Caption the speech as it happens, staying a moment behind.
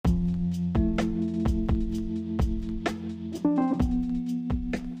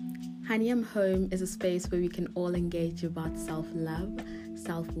Haniam Home is a space where we can all engage about self-love,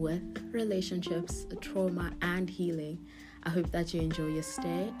 self-worth, relationships, trauma, and healing. I hope that you enjoy your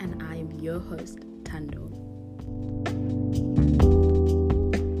stay, and I am your host, Tando.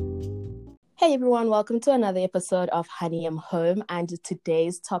 Hey everyone, welcome to another episode of Haniam Home, and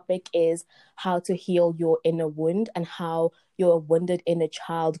today's topic is how to heal your inner wound and how your wounded inner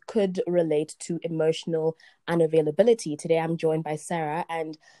child could relate to emotional unavailability. Today I'm joined by Sarah,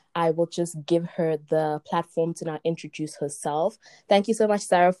 and I will just give her the platform to now introduce herself. Thank you so much,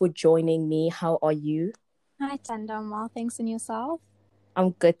 Sarah, for joining me. How are you? Hi, Tanda. I'm well, thanks, and yourself? I'm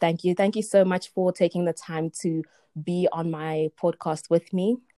good, thank you. Thank you so much for taking the time to be on my podcast with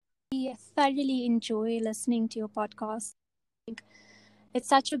me. I thoroughly enjoy listening to your podcast. It's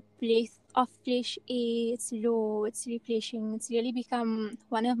such a breath of fresh air. It's raw, it's refreshing. It's really become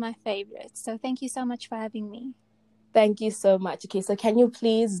one of my favorites. So thank you so much for having me. Thank you so much. Okay, so can you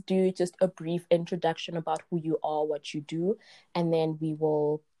please do just a brief introduction about who you are, what you do, and then we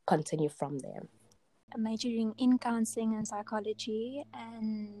will continue from there. I'm majoring in counseling and psychology,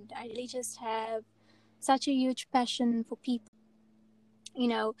 and I really just have such a huge passion for people,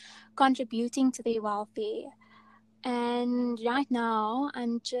 contributing to their welfare. And right now,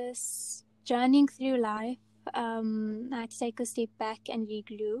 I'm just journeying through life. I had to take a step back and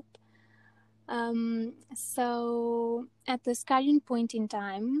regroup. So at this current point in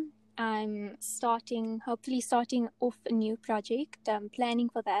time, I'm hopefully starting off a new project. I'm planning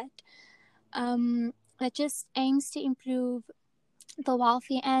for that. That just aims to improve the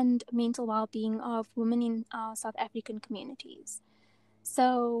welfare and mental well-being of women in our South African communities.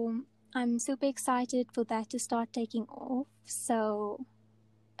 So I'm super excited for that to start taking off. So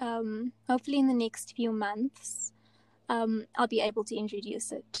hopefully in the next few months, I'll be able to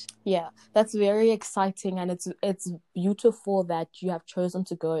introduce it. Yeah, that's very exciting, and it's beautiful that you have chosen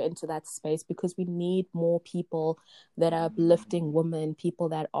to go into that space, because we need more people that are uplifting women, people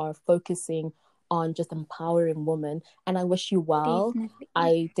that are focusing on just empowering women. And I wish you well. Definitely.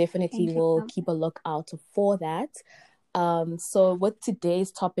 I definitely will keep a lookout for that. So with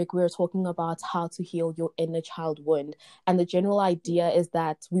today's topic, we're talking about how to heal your inner child wound. And the general idea is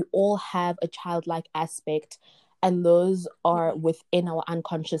that we all have a childlike aspect, and those are within our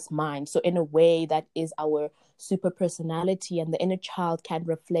unconscious mind. So in a way, that is our super personality, and the inner child can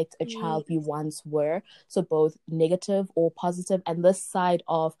reflect a child we once were. So both negative or positive, and this side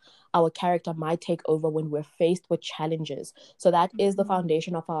of our character might take over when we're faced with challenges. So that is the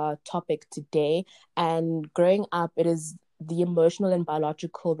foundation of our topic today. And growing up, it is the emotional and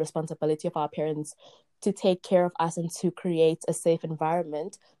biological responsibility of our parents to take care of us and to create a safe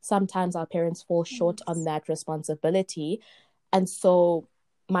environment. Sometimes our parents fall short on that responsibility. And so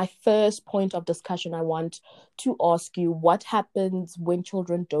my first point of discussion, I want to ask you, what happens when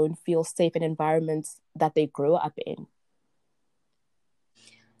children don't feel safe in environments that they grow up in?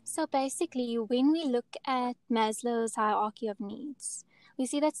 So basically, when we look at Maslow's hierarchy of needs, we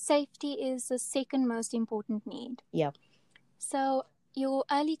see that safety is the second most important need. Yeah. So your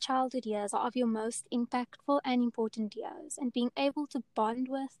early childhood years are of your most impactful and important years, and being able to bond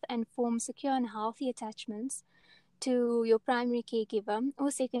with and form secure and healthy attachments to your primary caregiver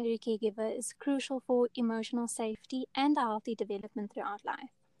or secondary caregiver is crucial for emotional safety and a healthy development throughout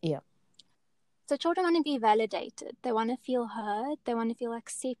life. Yeah. So children want to be validated. They want to feel heard, they want to feel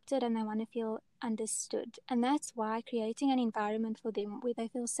accepted, and they want to feel understood. And that's why creating an environment for them where they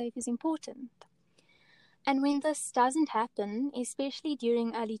feel safe is important. And when this doesn't happen, especially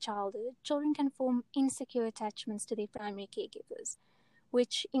during early childhood, children can form insecure attachments to their primary caregivers,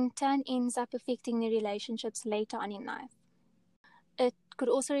 which in turn ends up affecting their relationships later on in life. It could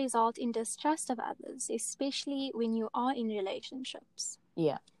also result in distrust of others, especially when you are in relationships.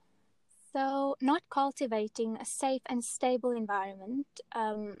 Yeah. So not cultivating a safe and stable environment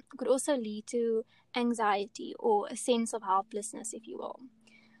could also lead to anxiety or a sense of helplessness, if you will.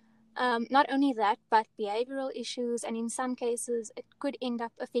 Not only that, but behavioral issues, and in some cases, it could end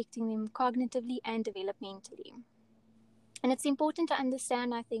up affecting them cognitively and developmentally. And it's important to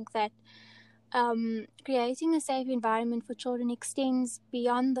understand, I think, that creating a safe environment for children extends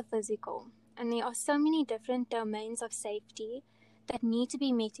beyond the physical. And there are so many different domains of safety that need to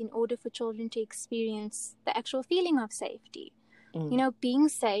be met in order for children to experience the actual feeling of safety. Being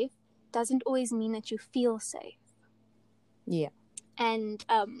safe doesn't always mean that you feel safe. Yeah. And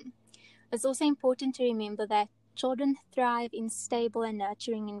it's also important to remember that children thrive in stable and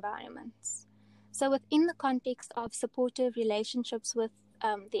nurturing environments. So within the context of supportive relationships with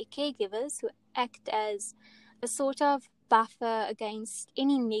their caregivers, who act as a sort of buffer against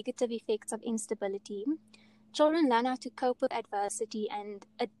any negative effects of instability, children learn how to cope with adversity and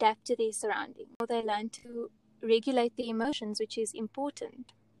adapt to their surroundings. They learn to regulate their emotions, which is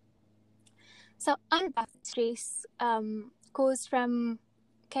important. So unbuffered stress caused from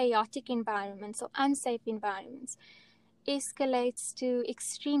chaotic environments or unsafe environments escalates to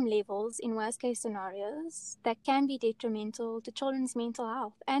extreme levels in worst case scenarios that can be detrimental to children's mental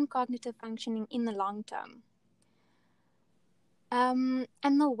health and cognitive functioning in the long term. And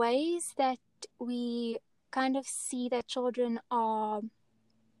the ways that we kind of see that children are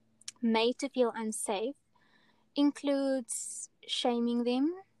made to feel unsafe includes shaming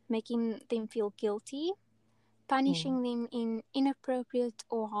them, making them feel guilty, punishing them in inappropriate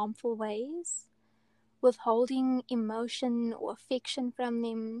or harmful ways, withholding emotion or affection from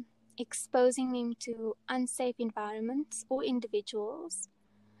them, exposing them to unsafe environments or individuals.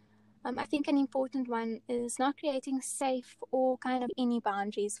 I think an important one is not creating safe or kind of any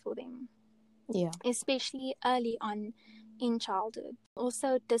boundaries for them. Yeah. Especially early on in childhood.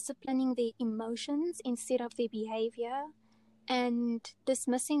 Also disciplining their emotions instead of their behavior and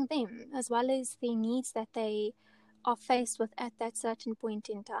dismissing them as well as their needs that they are faced with at that certain point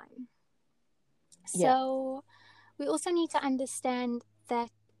in time. So we also need to understand that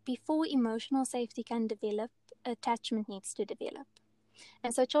before emotional safety can develop, attachment needs to develop.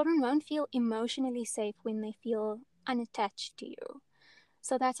 And so children won't feel emotionally safe when they feel unattached to you.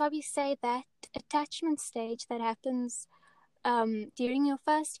 So that's why we say that attachment stage that happens during your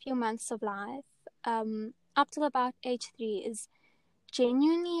first few months of life, up till about age 3, is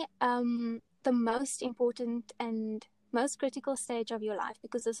genuinely the most important and most critical stage of your life,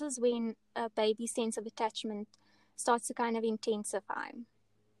 because this is when a baby's sense of attachment starts to kind of intensify.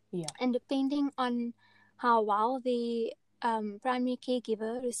 Yeah. And depending on how well the primary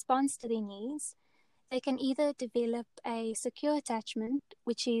caregiver responds to their needs, they can either develop a secure attachment,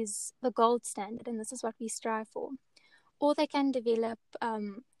 which is the gold standard, and this is what we strive for, or they can develop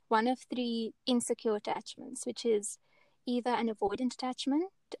one of 3 insecure attachments, which is either an avoidant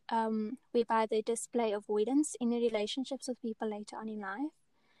attachment, whereby they display avoidance in their relationships with people later on in life,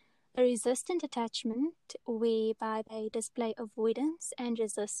 a resistant attachment, whereby they display avoidance and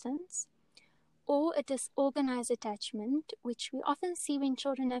resistance, or a disorganized attachment, which we often see when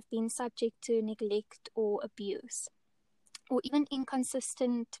children have been subject to neglect or abuse, or even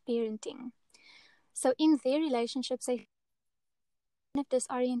inconsistent parenting. So in their relationships, they are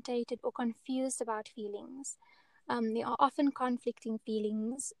disorientated or confused about feelings. There are often conflicting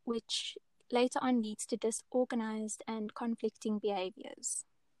feelings, which later on leads to disorganized and conflicting behaviors.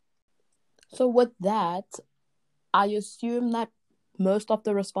 So with that, I assume that most of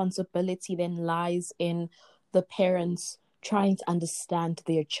the responsibility then lies in the parents trying to understand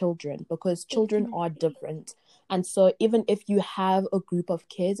their children, because children are different. And so even if you have a group of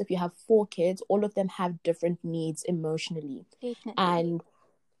kids, if you have 4 kids, all of them have different needs emotionally. Definitely. And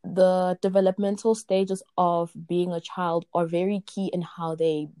the developmental stages of being a child are very key in how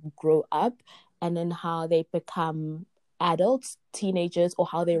they grow up and in how they become adults, teenagers, or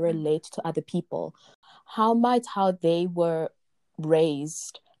how they relate to other people. How might how they were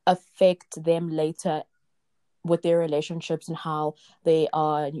raised affect them later with their relationships and how they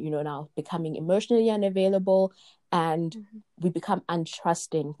are, now becoming emotionally unavailable, and we become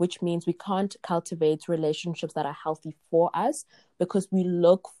untrusting, which means we can't cultivate relationships that are healthy for us because we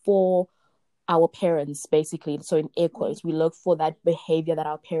look for our parents, basically. So in air quotes, we look for that behavior that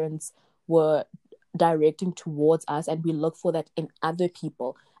our parents were directing towards us, and we look for that in other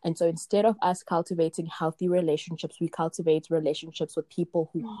people. And so instead of us cultivating healthy relationships, we cultivate relationships with people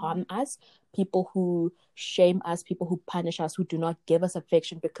who harm us, people who shame us, people who punish us, who do not give us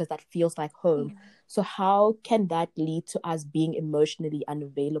affection because that feels like home. So how can that lead to us being emotionally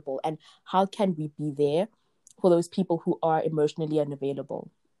unavailable? And how can we be there for those people who are emotionally unavailable?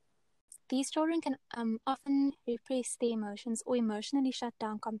 These children can often repress their emotions or emotionally shut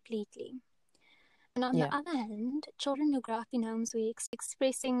down completely. And on the other hand, children who grow up in homes where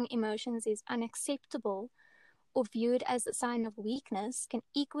expressing emotions is unacceptable or viewed as a sign of weakness can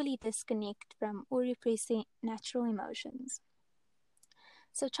equally disconnect from or repress their natural emotions.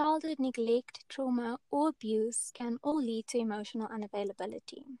 So childhood neglect, trauma, or abuse can all lead to emotional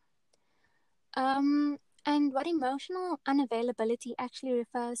unavailability. And what emotional unavailability actually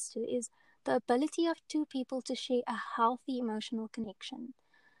refers to is the ability of 2 people to share a healthy emotional connection.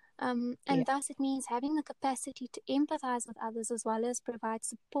 Thus it means having the capacity to empathize with others as well as provide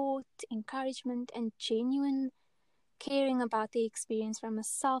support, encouragement, and genuine caring about the experience from a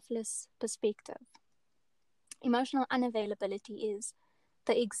selfless perspective. Emotional unavailability is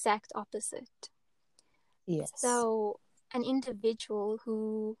the exact opposite. Yes. So an individual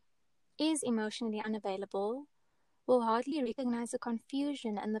who is emotionally unavailable will hardly recognize the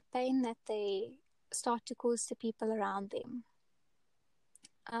confusion and the pain that they start to cause to people around them.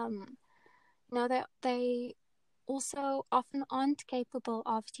 They also often aren't capable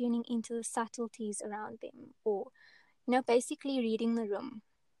of tuning into the subtleties around them, or basically reading the room.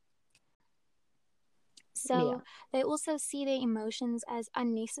 So they also see their emotions as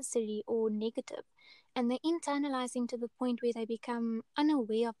unnecessary or negative, and they internalize them to the point where they become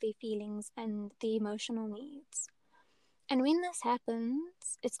unaware of their feelings and their emotional needs. And when this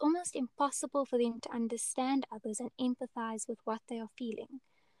happens, it's almost impossible for them to understand others and empathize with what they are feeling.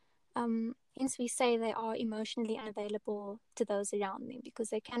 Hence, we say they are emotionally unavailable to those around them because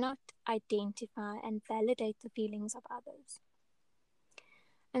they cannot identify and validate the feelings of others.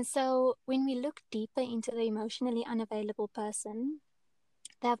 And so, when we look deeper into the emotionally unavailable person,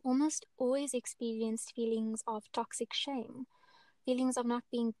 they have almost always experienced feelings of toxic shame, feelings of not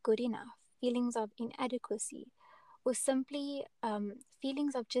being good enough, feelings of inadequacy, or simply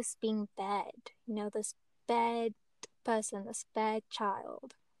feelings of just being bad. This bad person, this bad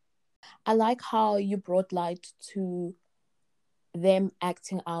child. I like how you brought light to them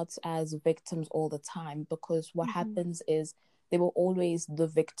acting out as victims all the time, because what happens is they were always the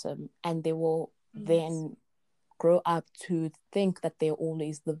victim, and they will then grow up to think that they're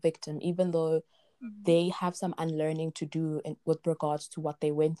always the victim, even though they have some unlearning to do with regards to what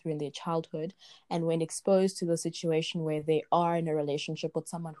they went through in their childhood. And when exposed to the situation where they are in a relationship with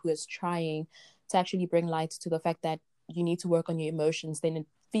someone who is trying to actually bring light to the fact that you need to work on your emotions, then it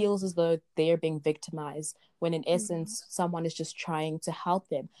feels as though they're being victimized, when in essence someone is just trying to help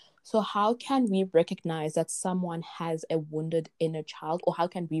them. So how can we recognize that someone has a wounded inner child, or how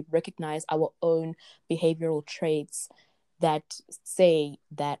can we recognize our own behavioral traits that say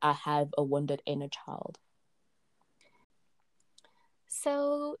that I have a wounded inner child?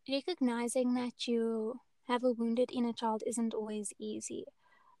 So recognizing that you have a wounded inner child isn't always easy.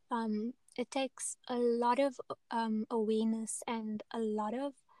 It takes a lot of awareness and a lot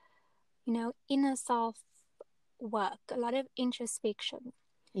of, inner self work, a lot of introspection.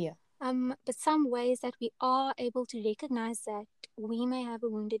 Yeah. But some ways that we are able to recognize that we may have a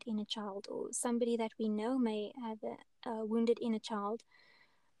wounded inner child, or somebody that we know may have a wounded inner child,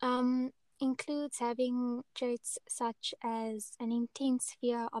 includes having traits such as an intense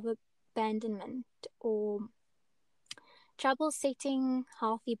fear of abandonment, or trouble setting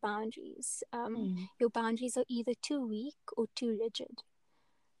healthy boundaries. Your boundaries are either too weak or too rigid.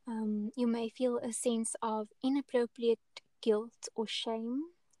 You may feel a sense of inappropriate guilt or shame.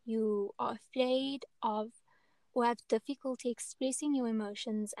 You are afraid of or have difficulty expressing your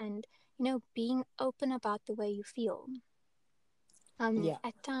emotions and, being open about the way you feel.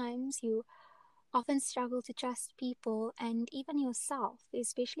 At times, you often struggle to trust people and even yourself,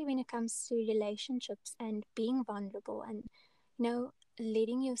 especially when it comes to relationships and being vulnerable and,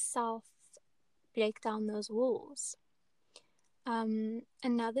 letting yourself break down those walls.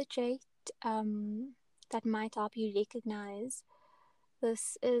 Another trait that might help you recognize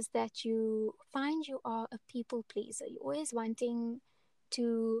this is that you find you are a people pleaser. You're always wanting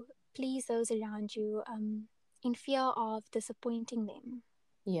to please those around you in fear of disappointing them.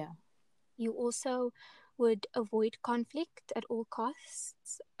 Yeah. You also would avoid conflict at all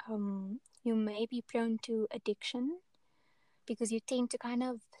costs. You may be prone to addiction because you tend to kind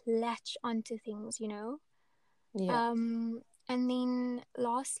of latch onto things, Yeah. And then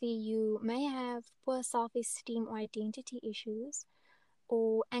lastly, you may have poor self-esteem or identity issues,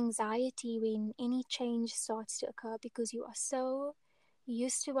 or anxiety when any change starts to occur because you are so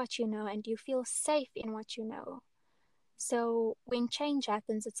used to what you know and you feel safe in what you know. So when change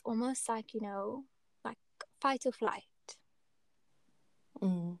happens, it's almost like, like fight or flight.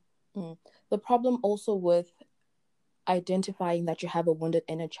 The problem also with identifying that you have a wounded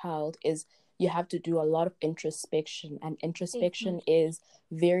inner child is you have to do a lot of introspection, and introspection is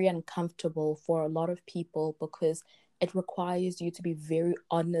very uncomfortable for a lot of people because it requires you to be very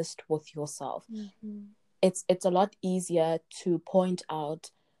honest with yourself. It's a lot easier to point out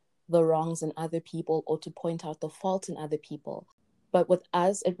the wrongs in other people or to point out the fault in other people, but with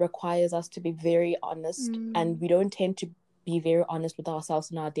us it requires us to be very honest, and we don't tend to be very honest with ourselves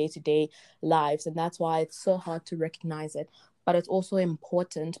in our day-to-day lives, and that's why it's so hard to recognize it. But it's also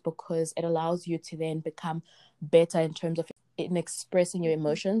important because it allows you to then become better in terms of in expressing your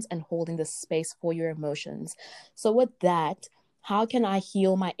emotions and holding the space for your emotions. So with that, how can I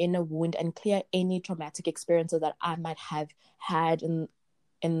heal my inner wound and clear any traumatic experiences that I might have had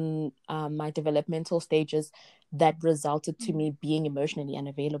in my developmental stages that resulted to me being emotionally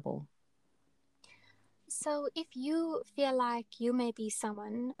unavailable? So if you feel like you may be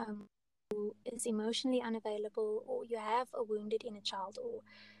someone is emotionally unavailable, or you have a wounded inner child, or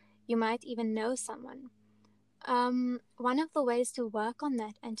you might even know someone. One of the ways to work on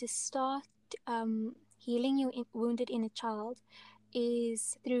that and to start healing your wounded inner child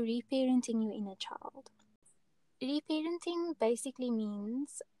is through reparenting your inner child. Reparenting basically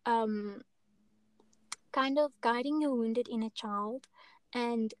means kind of guiding your wounded inner child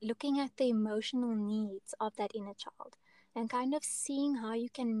and looking at the emotional needs of that inner child and kind of seeing how you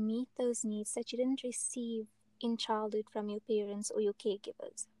can meet those needs that you didn't receive in childhood from your parents or your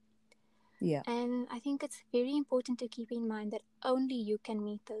caregivers. Yeah. And I think it's very important to keep in mind that only you can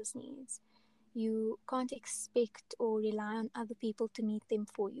meet those needs. You can't expect or rely on other people to meet them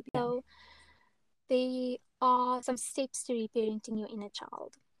for you. Yeah. So there are some steps to reparenting your inner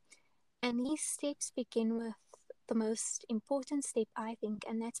child. And these steps begin with the most important step, I think,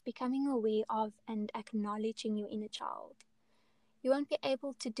 and that's becoming aware of and acknowledging your inner child. You won't be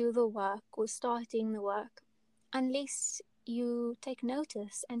able to do the work or start doing the work unless you take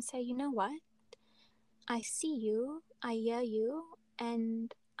notice and say, you know what? I see you, I hear you,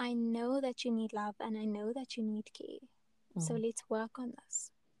 and I know that you need love and I know that you need care. So let's work on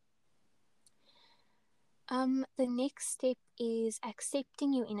this. The next step is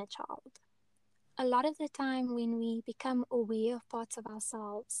accepting your inner child. A lot of the time when we become aware of parts of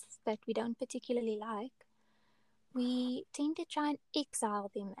ourselves that we don't particularly like, we tend to try and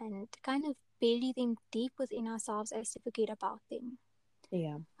exile them and kind of bury them deep within ourselves as to forget about them.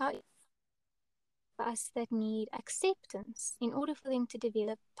 Yeah. For us that need acceptance in order for them to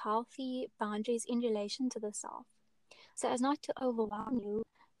develop healthy boundaries in relation to the self. So as not to overwhelm you,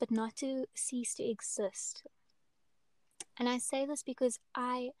 but not to cease to exist. And I say this because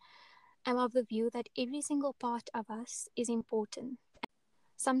I am of the view that every single part of us is important.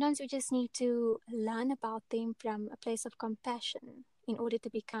 Sometimes we just need to learn about them from a place of compassion in order to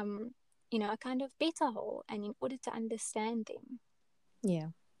become, a kind of better whole and in order to understand them. Yeah.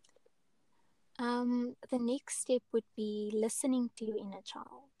 The next step would be listening to your inner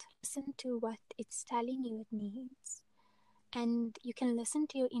child. Listen to what it's telling you it needs. And you can listen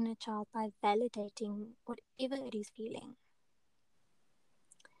to your inner child by validating whatever it is feeling.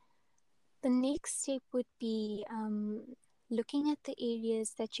 The next step would be looking at the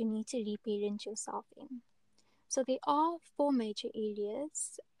areas that you need to reparent yourself in. So there are 4 major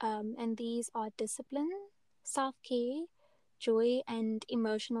areas, and these are discipline, self-care, joy, and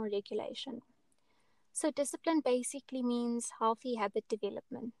emotional regulation. So discipline basically means healthy habit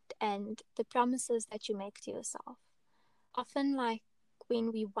development and the promises that you make to yourself. Often, like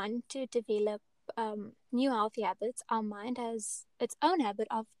when we want to develop new healthy habits, our mind has its own habit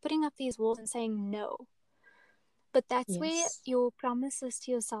of putting up these walls and saying no. But that's where your promises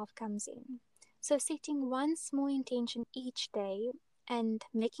to yourself comes in. So setting one small intention each day and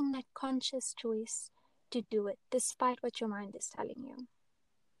making that conscious choice to do it, despite what your mind is telling you.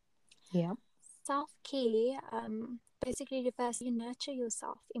 Yeah. Self-care basically refers to you nurture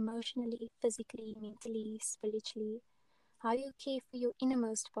yourself emotionally, physically, mentally, spiritually. How you care for your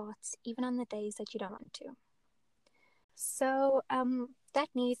innermost parts, even on the days that you don't want to. So that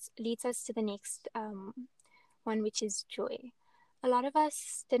leads us to the next one, which is joy. A lot of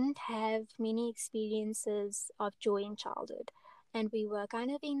us didn't have many experiences of joy in childhood, and we were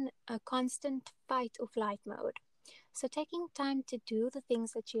kind of in a constant fight or flight mode. So taking time to do the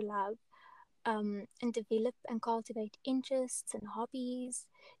things that you love, and develop and cultivate interests and hobbies,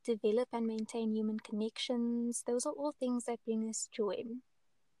 develop and maintain human connections. Those are all things that bring us joy.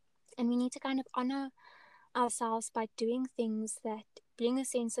 And we need to kind of honor ourselves by doing things that bring a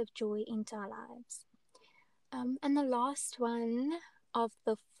sense of joy into our lives. And the last one of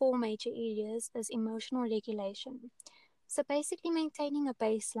the 4 major areas is emotional regulation. So basically maintaining a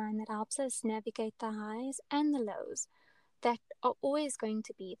baseline that helps us navigate the highs and the lows that are always going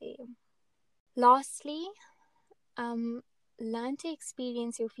to be there. Lastly, learn to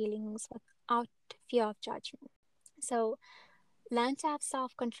experience your feelings without fear of judgment. So, learn to have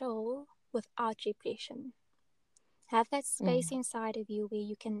self-control without repression. Have that space inside of you where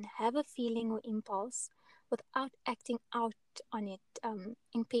you can have a feeling or impulse without acting out on it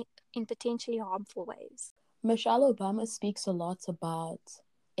in potentially harmful ways. Michelle Obama speaks a lot about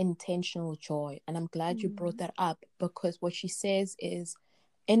intentional joy, and I'm glad you brought that up, because what she says is,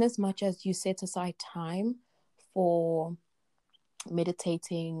 in as much as you set aside time for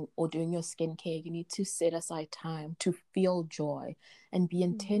meditating or doing your skincare, you need to set aside time to feel joy and be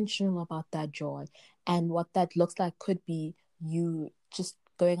intentional about that joy. And what that looks like could be you just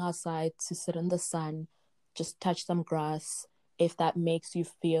going outside to sit in the sun, just touch some grass. If that makes you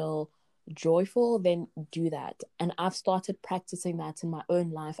feel joyful, then do that. And I've started practicing that in my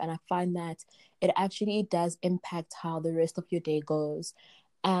own life, and I find that it actually does impact how the rest of your day goes.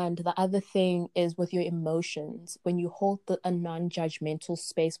 And the other thing is with your emotions. When you hold a non-judgmental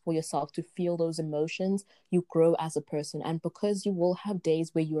space for yourself to feel those emotions, you grow as a person. And because you will have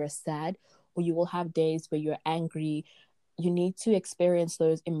days where you are sad, or you will have days where you're angry, you need to experience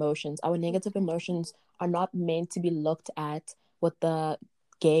those emotions. Our negative emotions are not meant to be looked at with the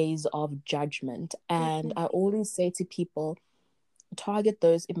gaze of judgment. And I always say to people, target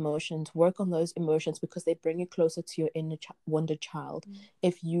those emotions, work on those emotions, because they bring you closer to your inner wonder child.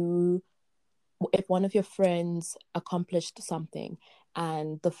 If one of your friends accomplished something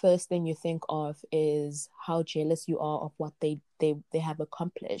and the first thing you think of is how jealous you are of what they have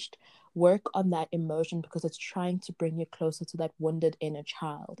accomplished, work on that emotion, because it's trying to bring you closer to that wounded inner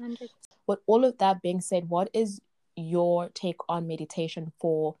child. 100%. With all of that being said, what is your take on meditation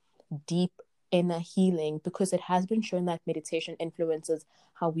for deep inner healing? Because it has been shown that meditation influences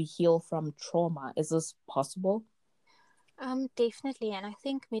how we heal from trauma. Is this possible? Definitely, and I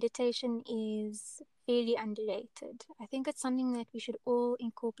think meditation is fairly underrated. I think it's something that we should all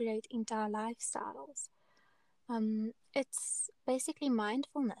incorporate into our lifestyles. It's basically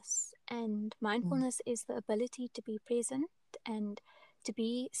mindfulness, and mindfulness is the ability to be present and to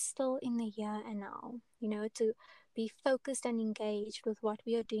be still in the here and now, to be focused and engaged with what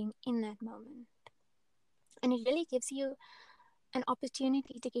we are doing in that moment. And it really gives you an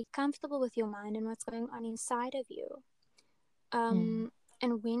opportunity to get comfortable with your mind and what's going on inside of you.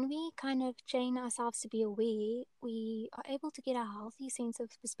 And when we kind of train ourselves to be aware, we are able to get a healthy sense of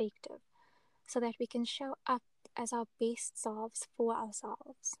perspective so that we can show up as our best selves for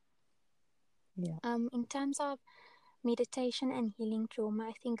ourselves. Yeah. In terms of meditation and healing trauma,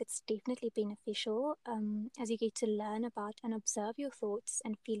 I think it's definitely beneficial as you get to learn about and observe your thoughts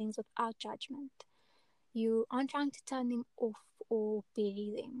and feelings without judgment. You aren't trying to turn them off or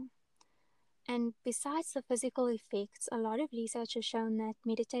bury them. And besides the physical effects, a lot of research has shown that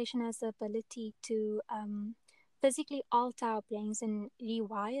meditation has the ability to physically alter our brains and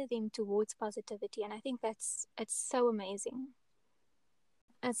rewire them towards positivity. And I think it's so amazing.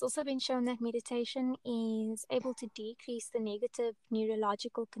 It's also been shown that meditation is able to decrease the negative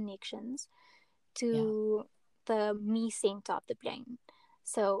neurological connections to the me center of the brain.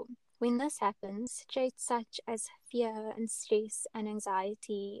 So when this happens, traits such as fear and stress and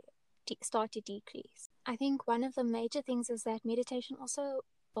anxiety start to decrease. I think one of the major things is that meditation also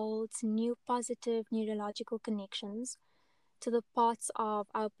builds new positive neurological connections to the parts of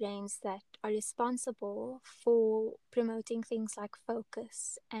our brains that are responsible for promoting things like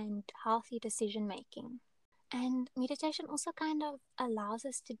focus and healthy decision making. And meditation also kind of allows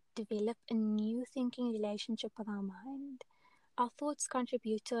us to develop a new thinking relationship with our mind. Our thoughts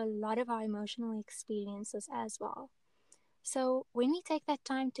contribute to a lot of our emotional experiences as well. So when we take that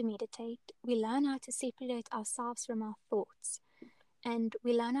time to meditate, we learn how to separate ourselves from our thoughts, and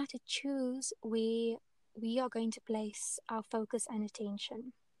we learn how to choose where we are going to place our focus and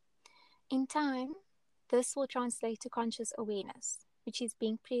attention. In time, this will translate to conscious awareness, which is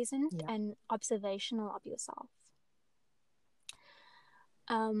being present and observational of yourself.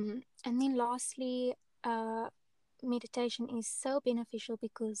 And then lastly, meditation is so beneficial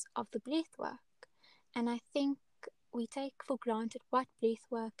because of the breath work. And I think we take for granted what breath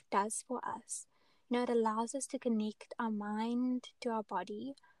work does for us. It allows us to connect our mind to our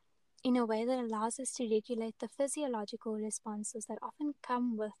body in a way that allows us to regulate the physiological responses that often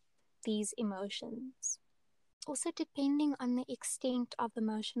come with these emotions. Also, depending on the extent of the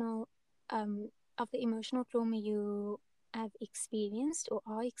emotional trauma you have experienced or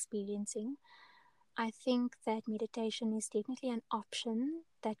are experiencing, I think that meditation is definitely an option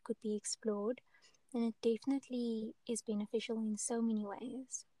that could be explored, and it definitely is beneficial in so many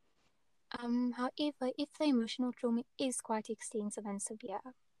ways. However, if the emotional trauma is quite extensive and severe,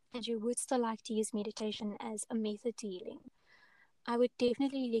 and you would still like to use meditation as a method to healing, I would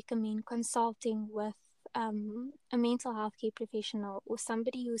definitely recommend consulting with a mental health care professional or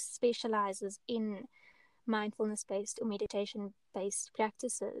somebody who specializes in mindfulness-based or meditation-based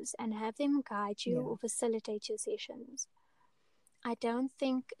practices, and have them guide you or facilitate your sessions. I don't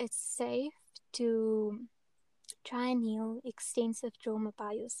think it's safe to try and heal extensive trauma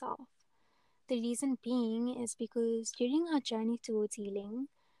by yourself. The reason being is because during our journey towards healing,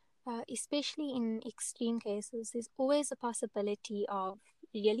 especially in extreme cases, there's always a possibility of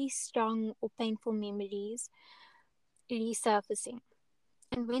really strong or painful memories resurfacing.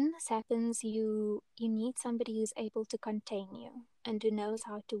 And when this happens, you need somebody who's able to contain you and who knows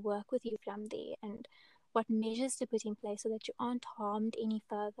how to work with you from there and what measures to put in place so that you aren't harmed any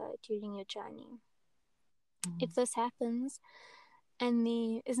further during your journey. If this happens and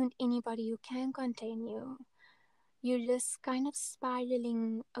there isn't anybody who can contain you, you're just kind of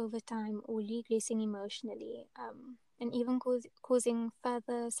spiraling over time or regressing emotionally, and even causing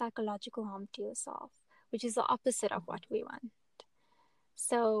further psychological harm to yourself, which is the opposite of what we want.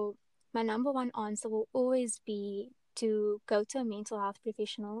 So my number one answer will always be to go to a mental health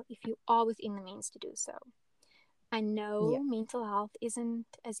professional if you are within the means to do so. I know mental health isn't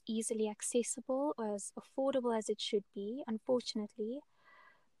as easily accessible or as affordable as it should be, unfortunately,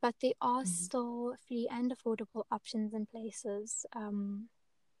 but there are still free and affordable options in places.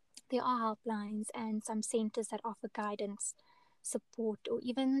 There are helplines and some centers that offer guidance, support, or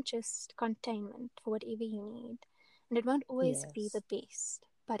even just containment for whatever you need. And it won't always be the best,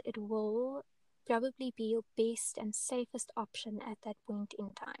 but it will probably be your best and safest option at that point in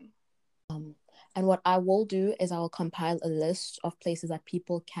time. And what I will do is I will compile a list of places that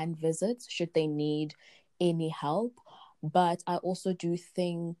people can visit should they need any help. But I also do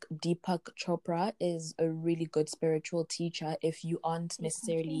think Deepak Chopra is a really good spiritual teacher if you aren't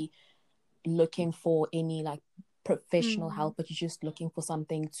necessarily looking for any like professional help, but you're just looking for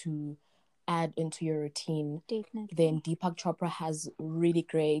something to add into your routine. Definitely. Then Deepak Chopra has really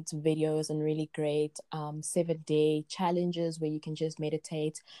great videos and really great 7-day challenges where you can just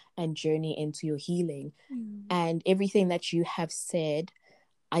meditate and journey into your healing. And everything that you have said,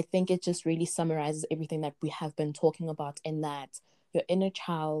 I think it just really summarizes everything that we have been talking about, in that your inner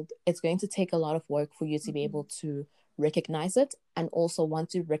child, it's going to take a lot of work for you to be able to recognize it, and also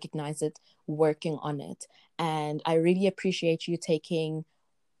want to recognize it, working on it. And I really appreciate you taking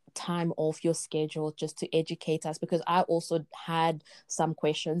time off your schedule just to educate us, because I also had some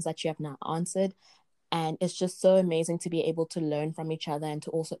questions that you have now answered. And it's just so amazing to be able to learn from each other and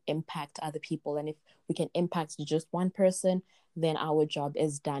to also impact other people. And if we can impact just one person, then our job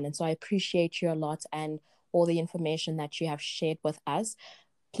is done. And so I appreciate you a lot and all the information that you have shared with us.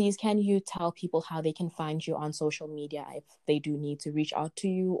 Please, can you tell people how they can find you on social media if they do need to reach out to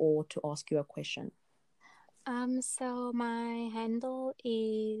you or to ask you a question? So my handle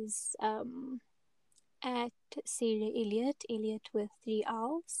is at Sarah Elliott with 3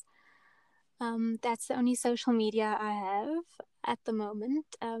 L's. That's the only social media I have at the moment.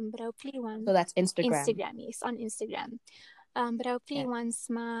 But hopefully once... So that's Instagram. Instagram, yes, on Instagram. But hopefully once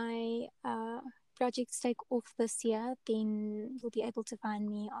my projects take off this year, then you'll be able to find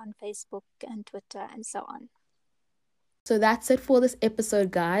me on Facebook and Twitter and so on. So that's it for this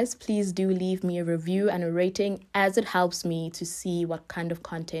episode, guys. Please do leave me a review and a rating, as it helps me to see what kind of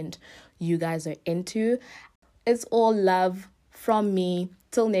content you guys are into. It's all love from me.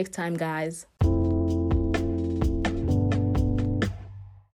 Till next time, guys.